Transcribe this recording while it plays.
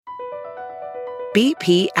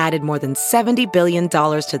BP added more than $70 billion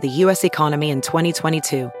to the U.S. economy in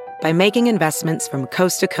 2022 by making investments from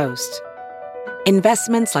coast to coast.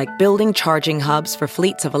 Investments like building charging hubs for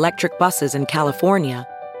fleets of electric buses in California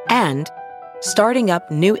and starting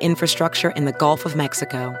up new infrastructure in the Gulf of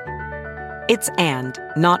Mexico. It's and,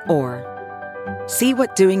 not or. See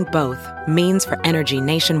what doing both means for energy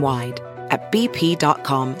nationwide at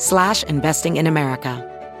bp.com/investing in America.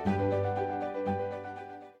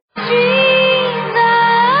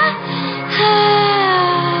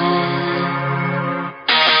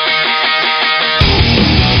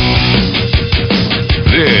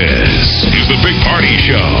 This is the Big Party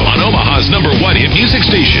Show on Omaha's #1 hit music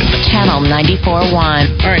station. Channel 94.1.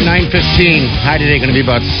 All right, 9:15. High today going to be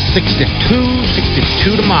about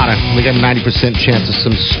 62 tomorrow. We got a 90% chance of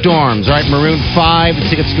some storms. All right, Maroon 5. The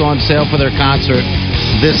tickets go on sale for their concert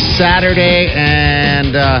this Saturday.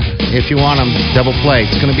 And if you want them, double play.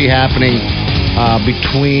 It's going to be happening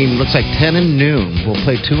between, looks like 10 and noon. We'll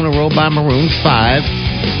play 2 in a row by Maroon 5.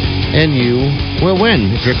 And you will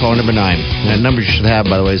win if you're calling number 9. And that number you should have,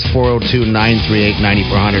 by the way, is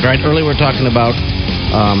 402-938-9400. All right, earlier we were talking about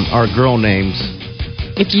our girl names.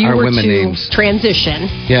 If you our were women to names. transition.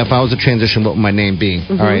 Yeah, if I was a transition, what would my name be?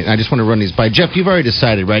 Mm-hmm. All right, I just want to run these by. Jeff, you've already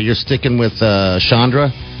decided, right? You're sticking with Chandra,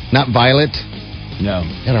 not Violet? No.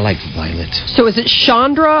 And I like Violet. So is it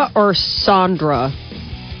Chandra or Sandra?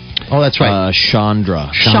 Oh, that's right.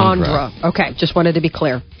 Chandra. Chandra. Okay, just wanted to be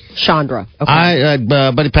clear. Chandra. Okay.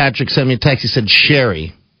 Buddy Patrick sent me a text. He said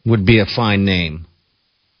Sherry would be a fine name.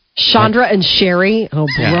 Chandra and Sherry? Oh,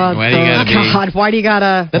 brother. why do you gotta be- God, why do you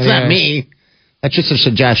gotta... That's not me. That's just a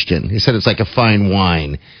suggestion. He said it's like a fine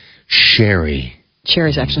wine. Sherry.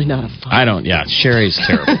 Sherry's actually not a fun. I don't, sherry's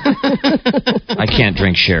terrible. I can't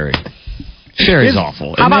drink sherry. Sherry's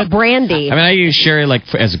awful. How isn't about it? brandy? I mean, I use sherry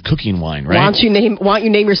as a cooking wine, right? Why don't you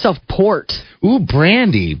name yourself Port? Ooh,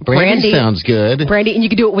 brandy. Brandy sounds good. Brandy, and you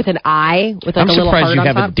can do it with an I, with like I'm a little surprised heart you on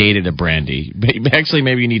haven't top. dated a brandy. Actually,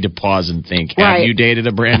 maybe you need to pause and think. Right. Have you dated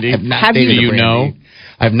a brandy? I've not Have dated you- a Do you brandy. know?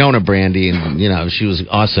 I've known a brandy, and she was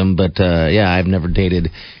awesome. But I've never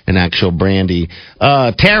dated an actual brandy.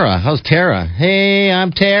 Tara, how's Tara? Hey,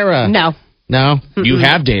 I'm Tara. No. You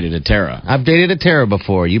have dated a Tara. I've dated a Tara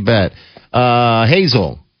before. You bet.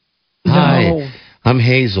 Hazel. No. Hi, I'm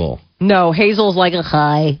Hazel. No, Hazel's like a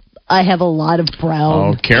hi. I have a lot of brown.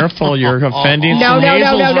 Oh, careful. You're offending No, some no, no,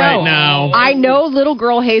 Hazels no, no. right now. I know little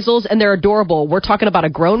girl Hazels, and they're adorable. We're talking about a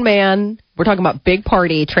grown man. We're talking about Big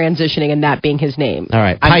Party transitioning and that being his name. All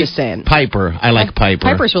right. I'm just saying. Piper. I like Piper.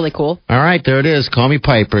 Piper's really cool. All right, there it is. Call me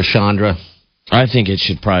Piper, Chandra. I think it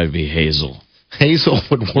should probably be Hazel. Hazel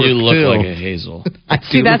would work You look too. like a Hazel. I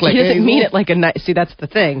See, do that's look like he doesn't Hazel. mean it like a nice. See, that's the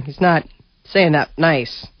thing. He's not saying that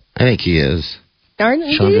nice. I think he is. Aren't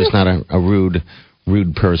you? Chandra's not a rude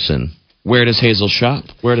person. Where does Hazel shop?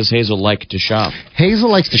 Where does Hazel like to shop? Hazel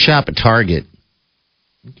likes to shop at Target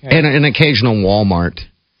and an occasional Walmart.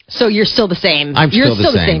 So you're still the same. I'm you're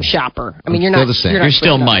still the same. shopper. I I'm mean, you're still not the same. You're, not You're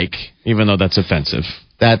still switching up. Mike, even though that's offensive.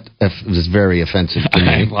 That is very offensive to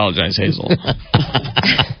I me. apologize, Hazel.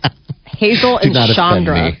 Hazel Do and not offend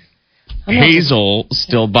Chandra. me. Hazel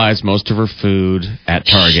still buys most of her food at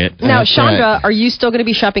Target. Now, That's Chandra, right. are you still going to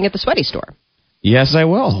be shopping at the Sweaty Store? Yes, I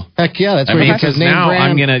will. Heck yeah, that's I where mean, he gets his because name now brand.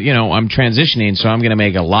 I'm gonna, I'm transitioning, so I'm gonna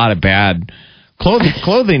make a lot of bad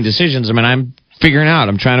clothing decisions. I mean, I'm figuring out.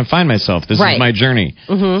 I'm trying to find myself. This Right. is my journey.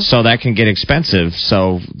 Mm-hmm. So that can get expensive.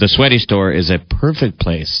 So the Sweaty Store is a perfect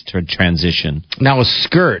place to transition. Now a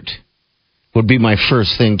skirt would be my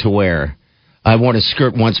first thing to wear. I worn a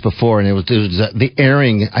skirt once before, and it was the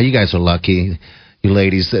airing. You guys are lucky, you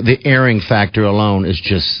ladies. The airing factor alone is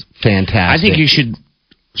just fantastic. I think you should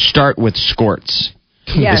start with skirts.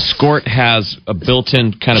 Yes. The skirt has a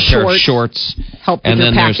built-in kind of pair of shorts, Help with and your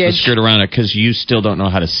then there's the package. skirt around it because you still don't know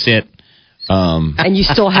how to sit. And you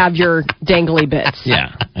still have your dangly bits.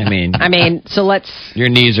 Yeah, I mean, So let's. your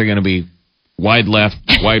knees are going to be wide left,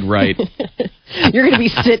 wide right. You're going to be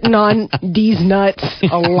sitting on these nuts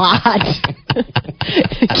a lot.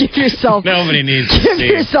 Give yourself. Nobody needs to Give see.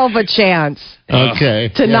 yourself a chance Okay.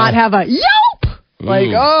 to not have a yelp. Like,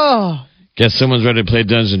 Ooh. oh. Guess someone's ready to play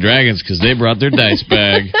Dungeons and Dragons because they brought their dice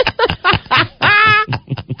bag.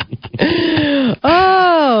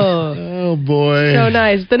 Oh. Oh boy. So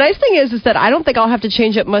nice. The nice thing is that I don't think I'll have to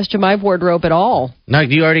change up much of my wardrobe at all. No,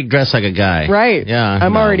 you already dress like a guy. Right. Yeah.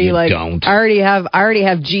 I'm no, already you like Don't. I already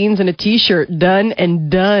have jeans and a t-shirt done and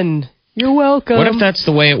done. You're welcome. What if that's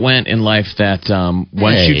the way it went in life that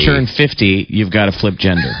once Hey. you turn 50, you've got to flip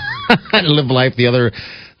gender? Live life the other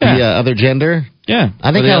gender. Yeah.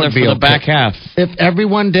 I think for the that other, would be for the okay. back half. If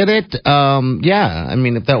everyone did it, yeah. I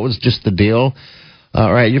mean, if that was just the deal.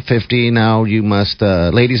 all right, you're 50 now. You must,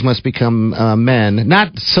 ladies must become men.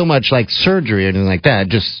 Not so much like surgery or anything like that.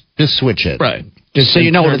 Just switch it, Right. Just so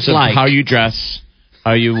you know what it's like. How you dress,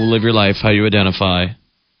 how you live your life, how you identify.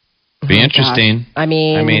 Be interesting. Gosh. I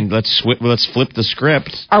mean, let's flip the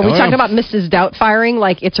script. Are we talking about Mrs. Doubtfiring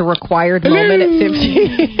like it's a required moment at 50?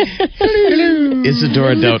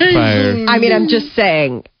 Isadora Doubtfire. I mean, I'm just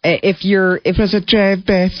saying, if it was a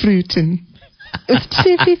drive-by fruitin'.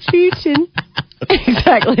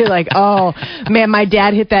 Exactly, like, oh, man, my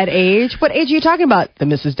dad hit that age. What age are you talking about? The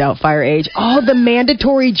Mrs. Doubtfire age. Oh, the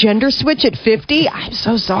mandatory gender switch at 50? I'm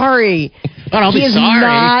so sorry. Oh, don't be is sorry.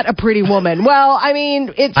 Not a pretty woman. Well, I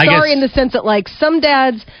mean, it's sorry in the sense that, like, some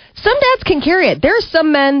dads can carry it. There are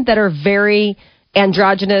some men that are very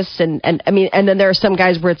androgynous, and then there are some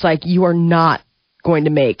guys where it's like, you are not going to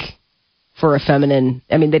make for a feminine.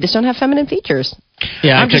 I mean, they just don't have feminine features.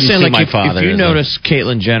 Yeah, I'm just saying, like, if you is notice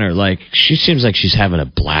Caitlyn Jenner, like, she seems like she's having a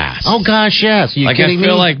blast. Oh gosh, yes. Like, I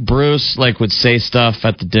feel like Bruce, like, would say stuff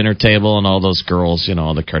at the dinner table, and all those girls,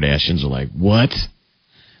 all the Kardashians are like, what?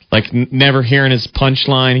 Like, never hearing his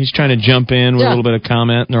punchline. He's trying to jump in with a little bit of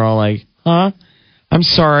comment, and they're all like, huh? I'm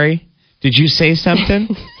sorry. Did you say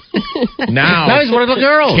something? Now he's one of the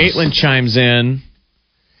girls. Caitlyn chimes in.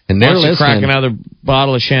 And they're listening. Crack another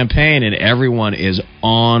bottle of champagne, and everyone is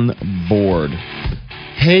on board.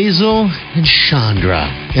 Hazel and Chandra.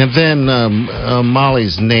 And then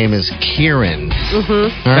Molly's name is Kieran.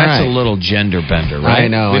 Mm-hmm. That's a little gender bender, right? I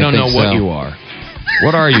know. We don't know what you are.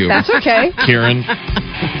 What are you? That's okay. Kieran.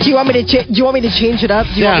 Do you want me to change it up?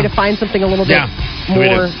 Do you want me to find something a little bit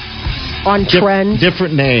more on trend?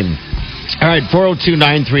 Different name. All right,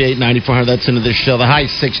 402-938-9400. That's into this show. The high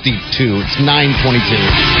 62. It's 9:22.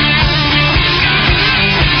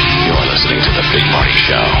 You're listening to The Big Party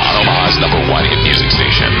Show on Omaha's #1 hit music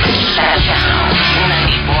station. Channel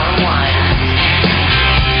 94.1.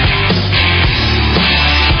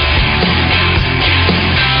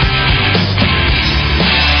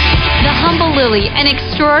 The Humble Lily, an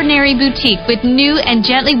extraordinary boutique with new and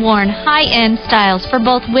gently worn high-end styles for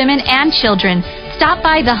both women and children. Stop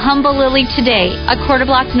by the Humble Lily today, a quarter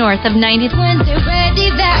block north of 90th. When they're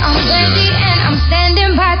ready, that I'm ready, and I'm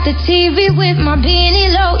standing by the TV with my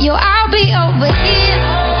beanie low. Yo, I'll be over here.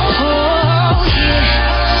 Oh, yeah.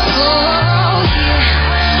 Oh,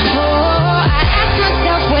 yeah. Oh, I ask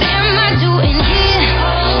myself, what am I doing here?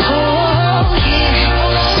 Oh,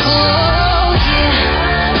 yeah. Oh,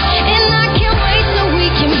 yeah. And I can't wait so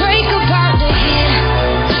we can break apart the year.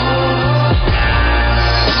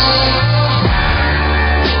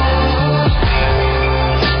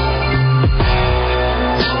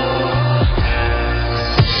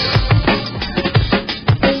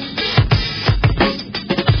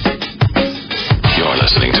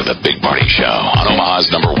 Listening to The Big Party Show on Omaha's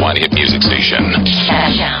 #1 hit music station.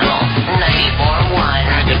 Channel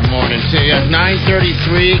 94.1. Good morning to you.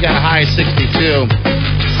 9:33, got a high 62.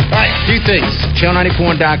 All right, two things.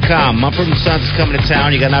 Channel94.com. Mumford & Sons is coming to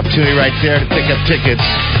town. You got an opportunity right there to pick up tickets.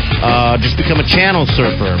 Just become a channel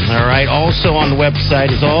surfer. All right. Also on the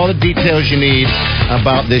website is all the details you need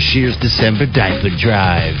about this year's December diaper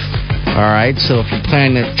drive. All right, so if you're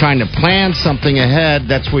trying to plan something ahead,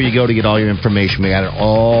 that's where you go to get all your information. We got it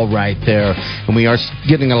all right there. And we are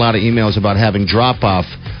getting a lot of emails about having drop-off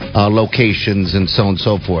locations and so on and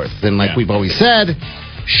so forth. And like we've always said,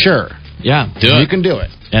 sure. Yeah, do it. You can do it.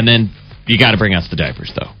 And then you got to bring us the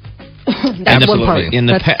diapers, though. That's one part.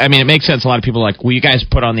 I mean, it makes sense. A lot of people are like, will you guys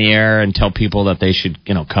put on the air and tell people that they should,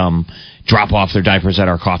 come drop off their diapers at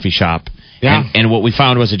our coffee shop? Yeah. And what we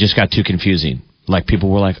found was it just got too confusing. Like, people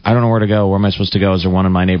were like, I don't know where to go. Where am I supposed to go? Is there one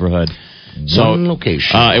in my neighborhood? One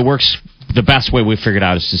location. It works. The best way we figured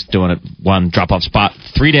out is just doing it one drop-off spot.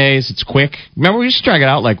 3 days. It's quick. Remember, we used to drag it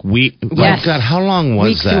out like week. Yes. Oh, God, how long was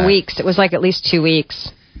weeks that? And weeks. It was like at least 2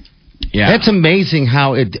 weeks. Yeah. That's amazing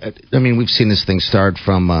how it, I mean, we've seen this thing start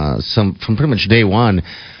from pretty much day one,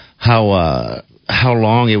 how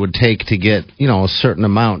long it would take to get, a certain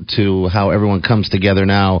amount to how everyone comes together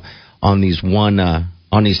now on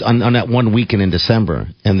that one weekend in December,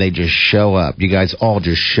 and they just show up. You guys all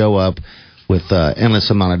just show up with endless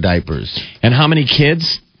amount of diapers. And how many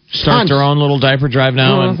kids start their own little diaper drive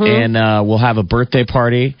now, and we'll have a birthday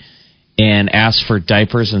party and ask for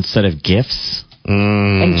diapers instead of gifts.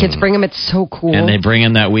 And kids bring them. It's so cool. And they bring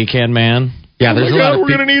in that weekend, man. Yeah, there's a lot of we're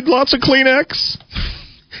going to need lots of Kleenex.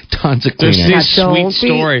 Tons of There's Kleenex. these sweet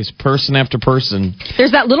stories, person after person.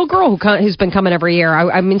 There's that little girl who's been coming every year.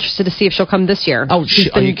 I'm interested to see if she'll come this year. Oh,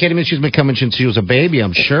 are you kidding me? She's been coming since she was a baby,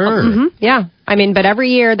 I'm sure. Yeah. I mean, but every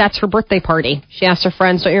year, that's her birthday party. She asked her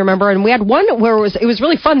friends, don't you remember? And we had one where it was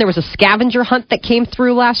really fun. There was a scavenger hunt that came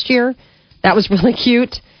through last year. That was really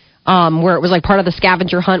cute. Where it was like part of the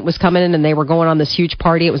scavenger hunt was coming in and they were going on this huge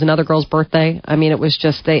party. It was another girl's birthday. I mean, it was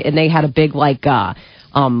just, they had a big like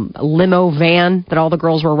limo van that all the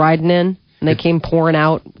girls were riding in. And they came pouring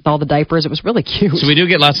out with all the diapers. It was really cute. So we do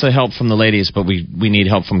get lots of help from the ladies, but we need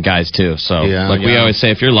help from guys too. So we always say,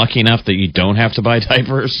 if you're lucky enough that you don't have to buy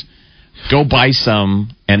diapers, go buy some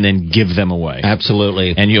and then give them away.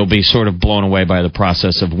 Absolutely. And you'll be sort of blown away by the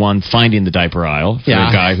process of, one, finding the diaper aisle for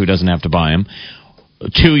a guy who doesn't have to buy them.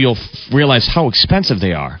 Two, you'll realize how expensive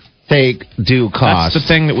they are. They do cost. That's the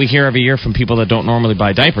thing that we hear every year from people that don't normally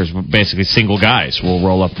buy diapers. Basically, single guys will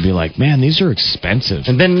roll up and be like, man, these are expensive.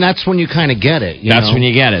 And then that's when you kind of get it. That's when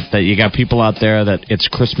you get it. That you got people out there that it's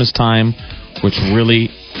Christmas time, which really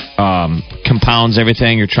compounds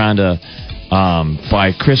everything. You're trying to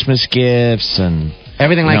buy Christmas gifts and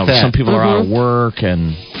everything like that. Some people are out of work,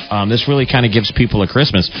 and this really kind of gives people a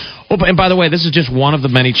Christmas. Oh, and by the way, this is just one of the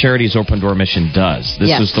many charities Open Door Mission does.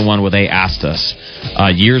 This is the one where they asked us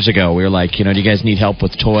years ago. We were like, do you guys need help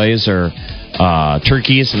with toys or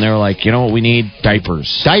turkeys? And they were like, you know what, we need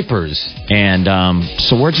diapers. Diapers. And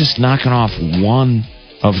so we're just knocking off one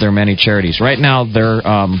of their many charities. Right now, they're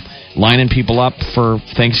lining people up for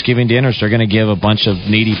Thanksgiving dinners. They're going to give a bunch of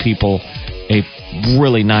needy people a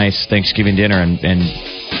really nice Thanksgiving dinner and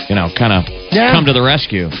kind of come to the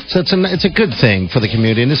rescue. So it's a good thing for the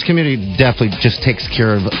community, and this community definitely just takes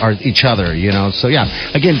care of each other, So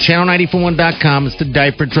again, channel941.com. It's the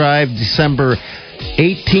diaper drive, December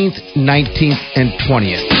 18th, 19th, and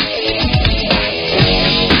 20th.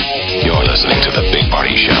 You're listening to the Big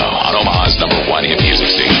Party Show on Omaha's #1 hit music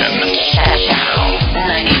station. Channel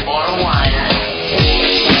 94.1.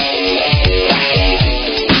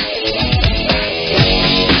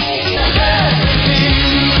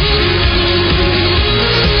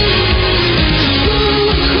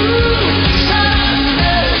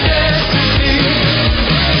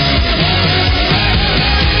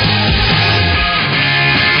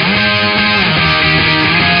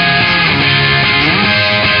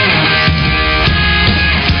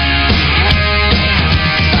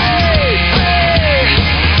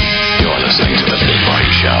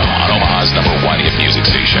 #1 hit music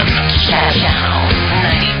station. Channel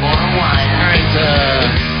 94.1. All right,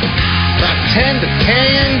 about 10 to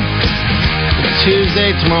 10. It's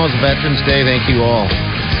Tuesday. Tomorrow's Veterans Day. Thank you all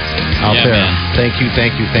out there. Man. Thank you for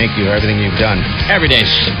everything you've done. Every day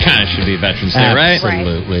kind of should be Veterans Day, right?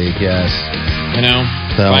 Absolutely, yes.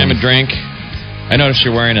 Buy him a drink. I noticed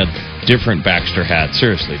you're wearing a different Baxter hat.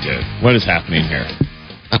 Seriously, dude. What is happening here?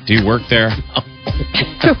 Do you work there?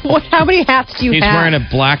 How many hats do you have? He's wearing a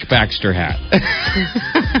black Baxter hat.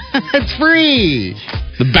 It's free.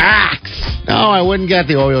 The backs. No, I wouldn't get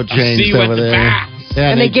the oil changed over there. Backs.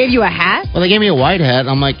 Yeah, and they gave you a hat? Well, they gave me a white hat.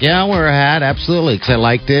 I'm like, yeah, I'll wear a hat, absolutely, because I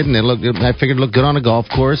liked it, and I figured it looked good on a golf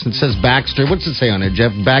course. And it says Baxter. What's it say on it,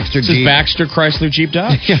 Jeff? Baxter Jeep. It says Baxter Chrysler Jeep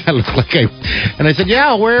Dodge. Yeah, I look like and I said, yeah,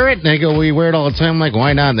 I'll wear it. And they go, well, you wear it all the time. I'm like,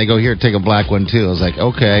 why not? And they go, here, take a black one, too. I was like,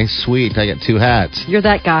 okay, sweet. I got 2 hats. You're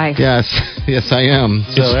that guy. Yes, yes, I am.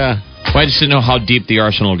 So, yeah. Well, I just didn't know how deep the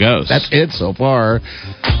arsenal goes. That's it so far.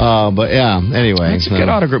 But yeah, anyway. It's a good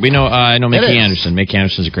autograph. I know Mickey Anderson. Mickey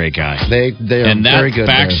Anderson's a great guy. They are very good. And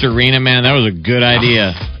that Baxter Arena, man, that was a good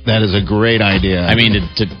idea. That is a great idea. I mean,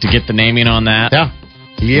 to get the naming on that. Yeah.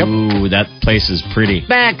 Yep. Ooh, that place is pretty.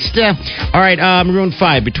 Baxter. All right, Maroon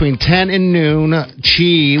 5. Between 10 and noon,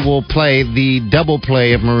 Chi will play the double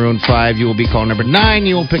play of Maroon 5. You will be call number 9.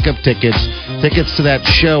 You will pick up tickets. Tickets to that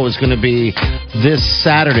show is going to be this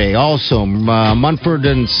Saturday. Also, Mumford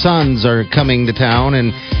 & Sons are coming to town,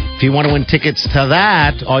 and if you want to win tickets to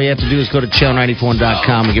that, all you have to do is go to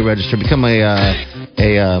channel94.com and get registered. Become a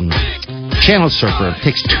channel surfer. It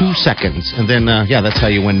takes 2 seconds, and then that's how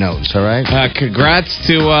you win those. All right. Congrats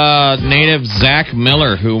to native Zach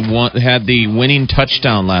Miller, who had the winning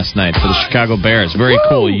touchdown last night for the Chicago Bears. Very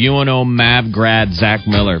cool. UNO Mav grad Zach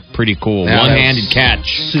Miller. Pretty cool. Yeah, one-handed catch.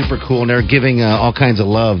 Super cool. And they're giving all kinds of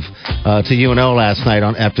love to UNO last night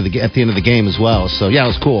at the end of the game as well. So yeah, it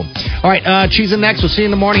was cool. All right, Cheese in next. We'll see you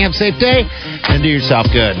in the morning. Have a safe day, and do yourself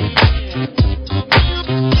good.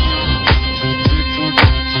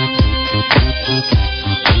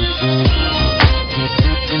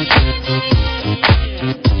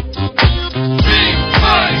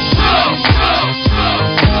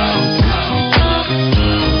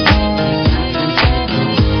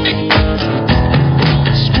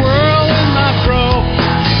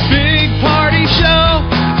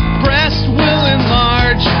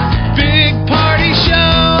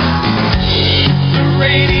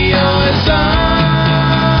 Radio is on.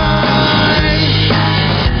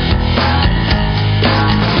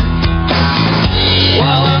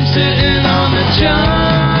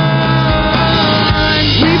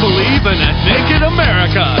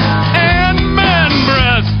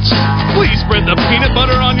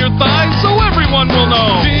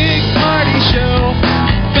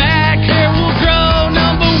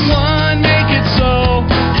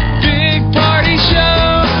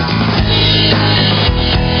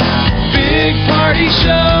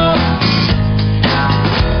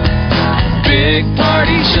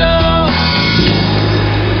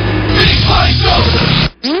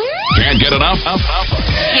 get enough?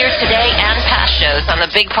 Hear today and past shows on the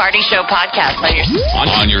Big Party Show podcast on your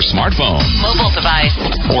On your smartphone mobile device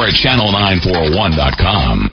or at channel941.com.